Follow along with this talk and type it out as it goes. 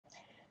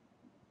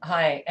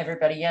Hi,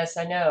 everybody. Yes,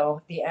 I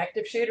know. The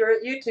active shooter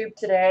at YouTube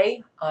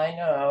today. I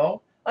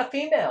know. A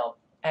female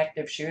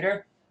active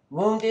shooter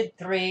wounded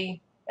 3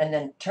 and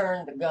then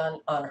turned the gun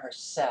on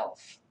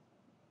herself.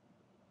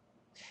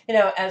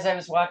 As I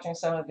was watching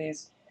some of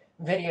these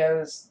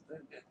videos,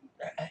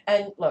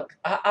 and look,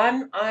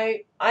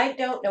 I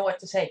don't know what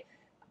to say.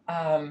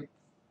 Um,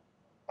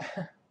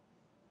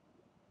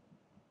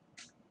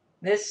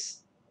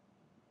 this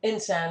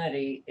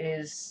insanity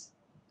is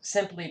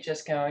simply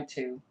just going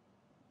to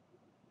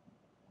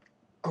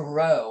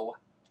grow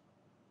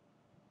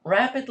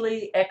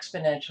rapidly,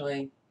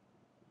 exponentially.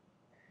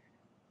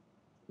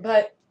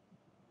 But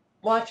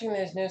watching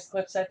those news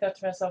clips, I thought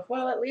to myself,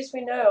 well, at least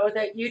we know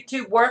that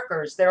YouTube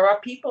workers, there are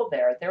people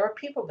there. There are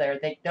people there.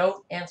 They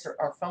don't answer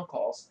our phone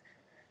calls.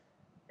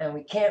 And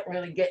we can't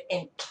really get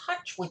in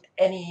touch with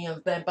any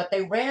of them, but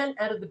they ran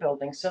out of the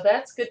building. So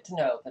that's good to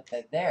know that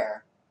they're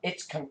there.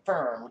 It's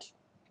confirmed.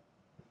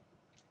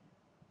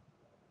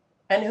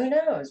 And who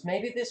knows?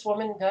 Maybe this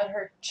woman got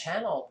her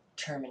channel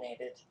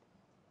terminated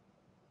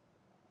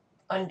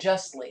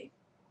unjustly.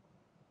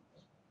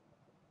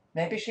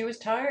 Maybe she was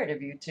tired of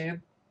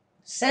YouTube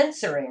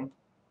censoring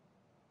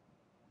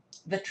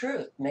the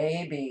truth.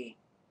 Maybe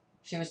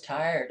she was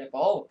tired of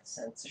all of the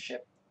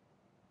censorship.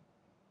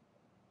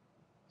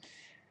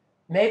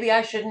 Maybe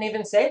I shouldn't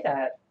even say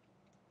that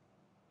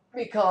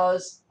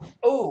because,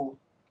 oh,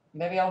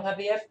 maybe I'll have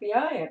the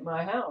FBI at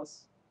my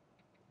house.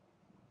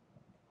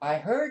 I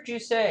heard you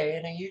say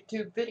in a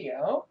YouTube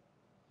video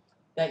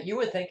that you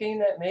were thinking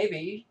that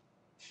maybe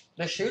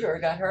the shooter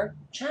got her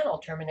channel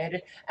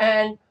terminated.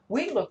 And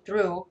we looked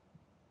through,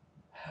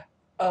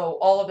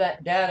 all of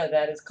that data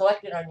that is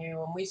collected on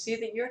you, and we see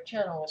that your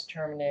channel was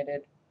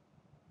terminated.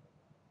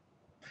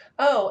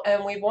 Oh,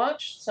 and we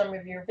watched some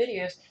of your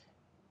videos,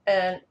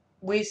 and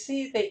we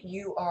see that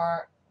you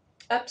are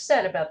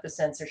upset about the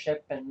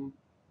censorship and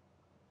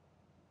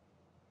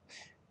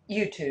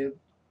YouTube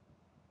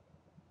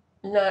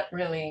not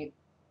really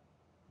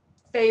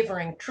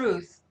favoring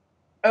truth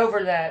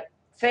over that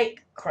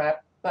fake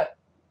crap, but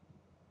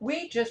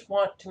we just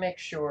want to make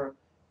sure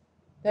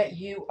that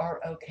you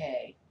are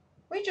okay.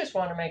 We just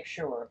want to make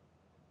sure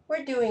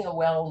we're doing a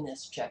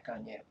wellness check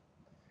on you.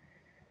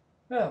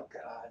 Oh,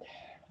 God.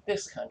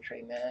 This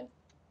country, man.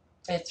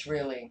 It's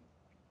really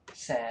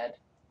sad.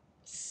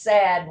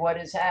 Sad what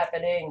is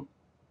happening.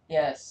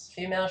 Yes,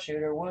 female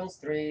shooter wounds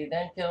 3,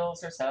 then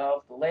kills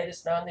herself. The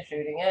latest on the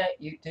shooting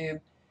at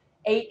YouTube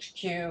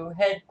HQ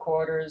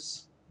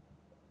headquarters.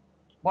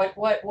 What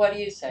do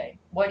you say?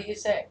 What do you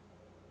say?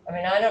 I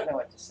mean, I don't know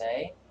what to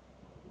say.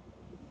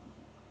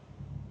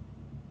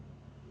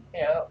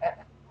 You know,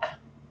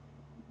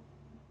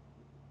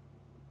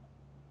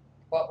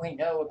 what we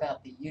know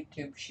about the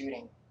YouTube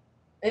shooting.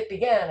 It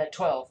began at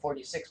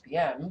 12:46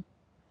 p.m.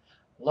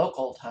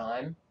 local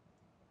time.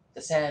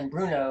 The San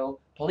Bruno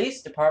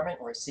Police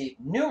Department received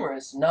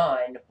numerous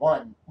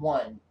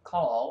 911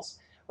 calls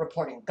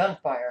reporting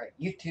gunfire at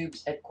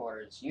YouTube's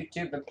headquarters.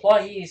 YouTube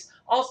employees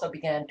also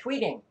began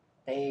tweeting.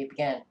 They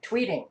began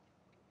tweeting.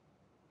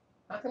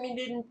 How come you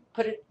didn't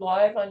put it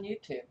live on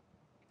YouTube?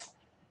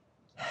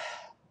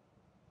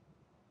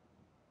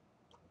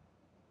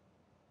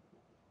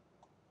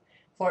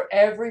 For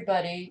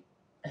everybody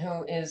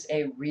who is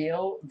a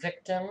real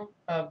victim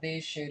of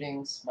these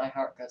shootings, my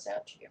heart goes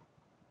out to you.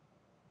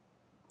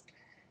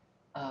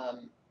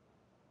 Um,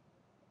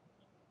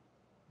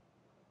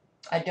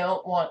 I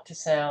don't want to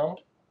sound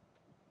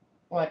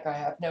like I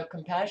have no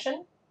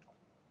compassion.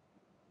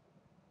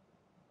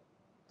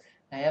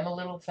 I am a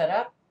little fed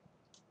up.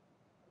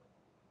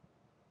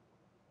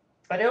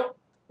 I don't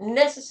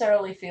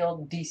necessarily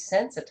feel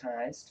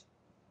desensitized.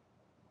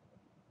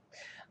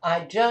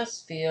 I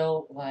just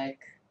feel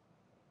like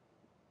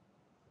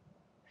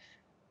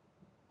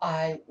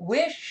I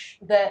wish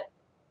that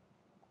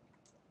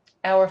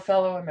our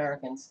fellow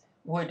Americans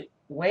would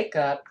wake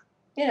up,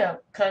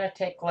 kind of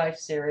take life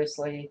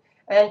seriously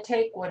and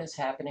take what is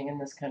happening in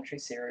this country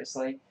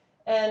seriously.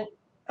 And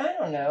I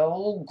don't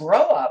know,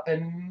 grow up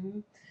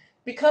and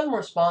become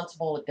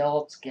responsible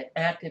adults, get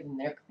active in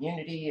their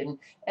community,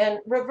 and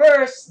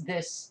reverse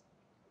this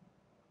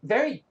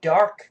very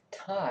dark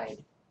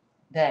tide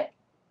that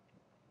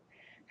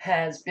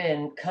has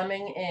been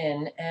coming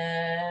in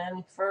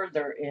and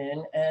further.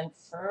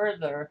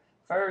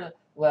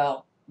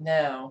 Well,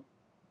 now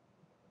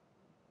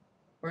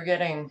we're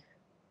getting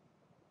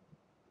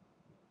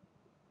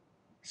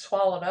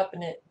swallowed up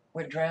in it,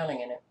 we're drowning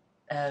in it.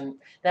 And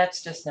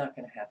that's just not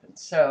going to happen.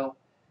 So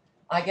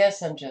I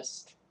guess I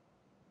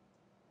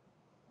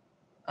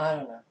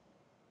don't know.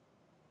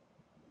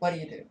 What do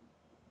you do?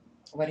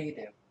 What do you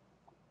do?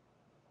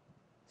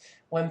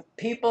 When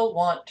people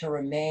want to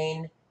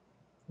remain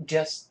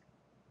just,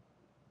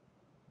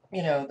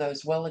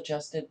 those well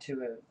adjusted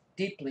to a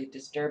deeply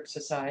disturbed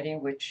society,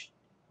 which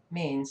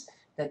means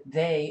that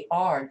they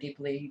are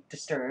deeply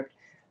disturbed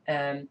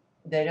and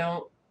they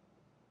don't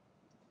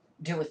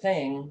do a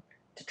thing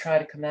to try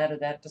to come out of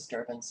that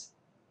disturbance.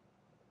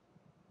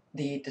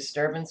 The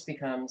disturbance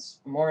becomes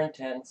more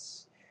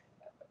intense,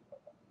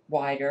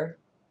 wider,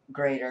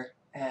 greater,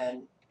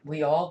 And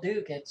we all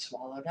do get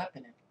swallowed up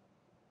in it.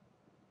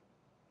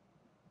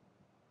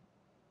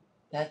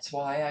 That's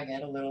why I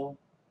get a little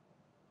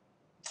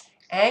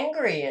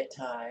angry at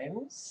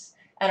times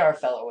at our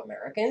fellow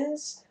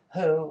Americans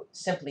who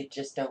simply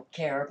just don't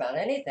care about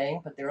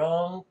anything but their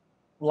own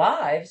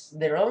lives,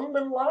 their own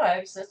little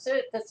lives. That's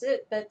it. That's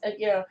it.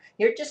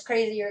 You're just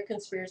crazy. You're a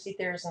conspiracy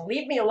theorist, and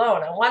leave me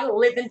alone. I want to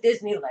live in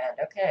Disneyland.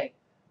 Okay,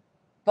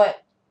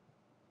 but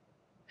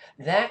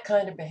that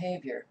kind of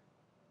behavior,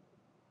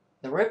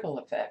 the ripple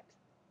effect,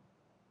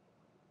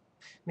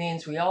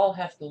 means we all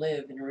have to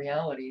live in a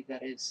reality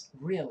that is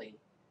really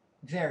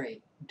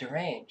very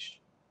deranged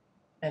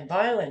and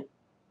violent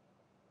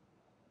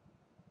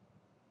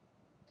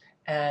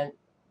and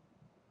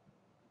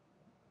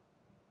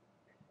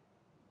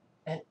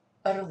and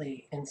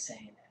utterly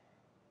insane.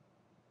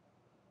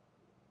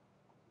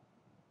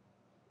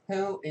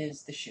 Who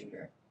is the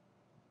shooter?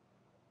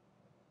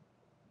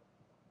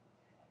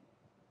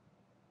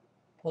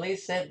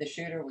 Police said the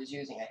shooter was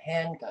using a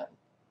handgun.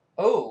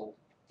 Oh,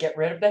 get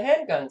rid of the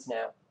handguns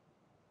now.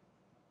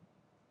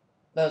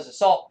 Those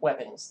assault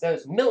weapons,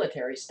 those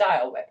military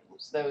style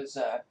weapons, those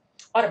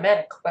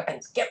automatic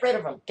weapons, get rid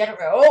of them. Get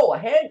rid of, oh, a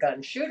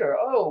handgun shooter.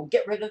 Oh,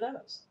 get rid of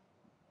those.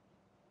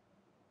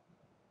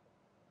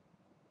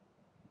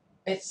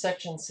 It's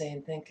such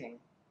insane thinking.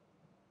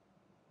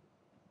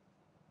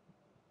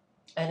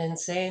 And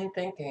insane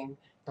thinking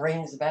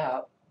brings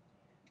about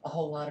a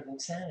whole lot of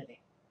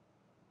insanity.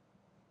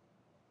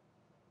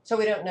 So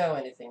we don't know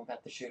anything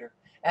about the shooter.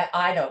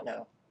 I don't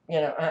know.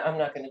 I'm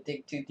not going to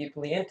dig too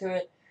deeply into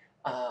it.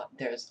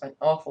 There's an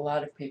awful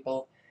lot of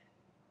people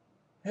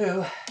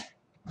who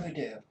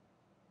do.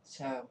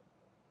 So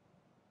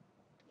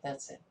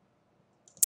that's it.